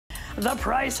The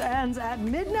price ends at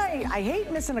midnight. I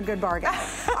hate missing a good bargain.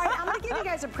 All right, I'm gonna give you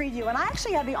guys a preview, and I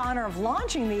actually had the honor of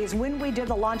launching these when we did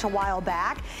the launch a while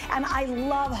back, and I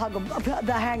love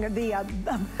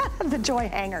the Joy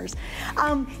hangers.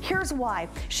 Here's why.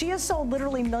 She has sold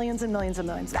literally millions and millions and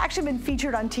millions. It's actually been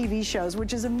featured on TV shows,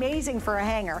 which is amazing for a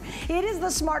hanger. It is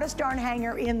the smartest darn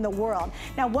hanger in the world.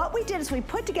 Now, what we did is we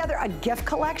put together a gift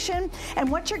collection, and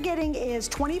what you're getting is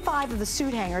 25 of the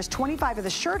suit hangers, 25 of the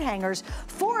shirt hangers,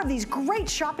 4 of these great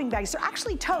shopping bags. They're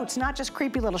actually totes, not just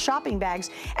creepy little shopping bags,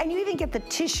 and you even get the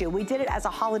tissue. We did it as a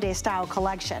holiday style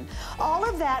collection. All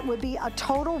of that would be a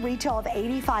total retail of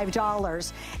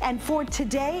 $85, and for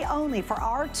today only, for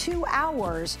our 2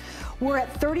 hours, we're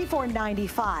at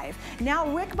 $34.95. Now,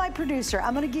 Rick, my producer,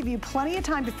 I'm gonna give you plenty of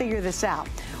time to figure this out.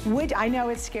 I know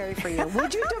it's scary for you.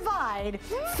 Would you divide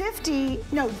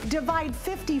divide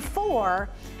 54,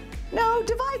 no,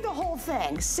 divide the whole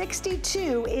thing,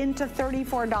 62 into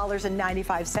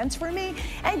 $34.95 for me,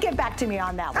 and get back to me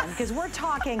on that one, because we're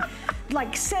talking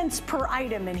like cents per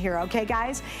item in here, okay,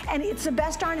 guys? And it's the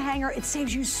best darn hanger. It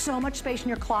saves you so much space in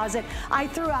your closet. I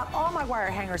threw out all my wire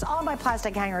hangers, all my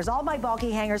plastic hangers, all my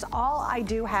bulky hangers. All I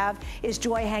do have is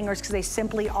Joy hangers, because they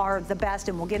simply are the best,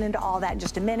 and we'll get into all that in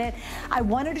just a minute. I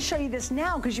wanted to show you this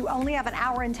now, because you only have an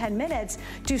hour and 10 minutes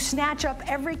to snatch up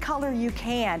every color you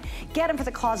can. Get them for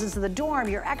the closets of the dorm,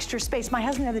 your extra space. My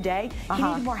husband the other day, he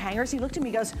needed more hangers. He looked at me,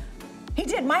 he goes, he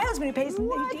did. My husband,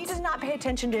 he does not pay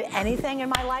attention to anything in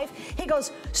my life. He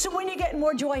goes, so when you get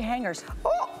more Joy hangers?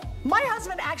 Oh, my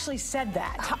husband actually said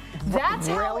that. That's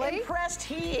how impressed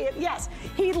he is. Yes,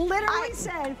 he literally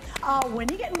said, when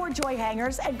you get more Joy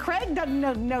hangers, and Craig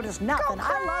doesn't notice nothing.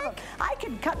 I love him. I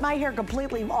could cut my hair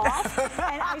completely off,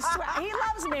 and I swear, he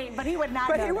loves me, but he would not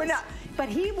notice. He would not. But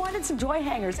he wanted some Joy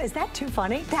hangers. Is that too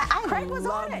funny? Craig was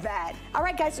on it. That. All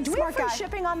right, guys, do we have free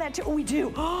shipping on that too? Oh, we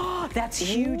do. Oh, that's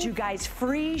huge, you guys.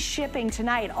 Free shipping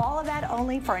tonight. All of that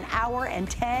only for an hour and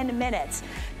 10 minutes.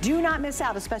 Do not miss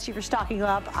out, especially if you're stocking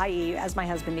up, i.e., as my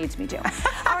husband needs me to.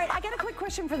 All right, I got a quick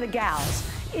question for the gals.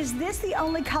 Is this the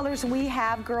only colors we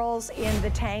have, girls, in the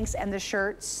tanks and the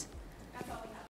shirts?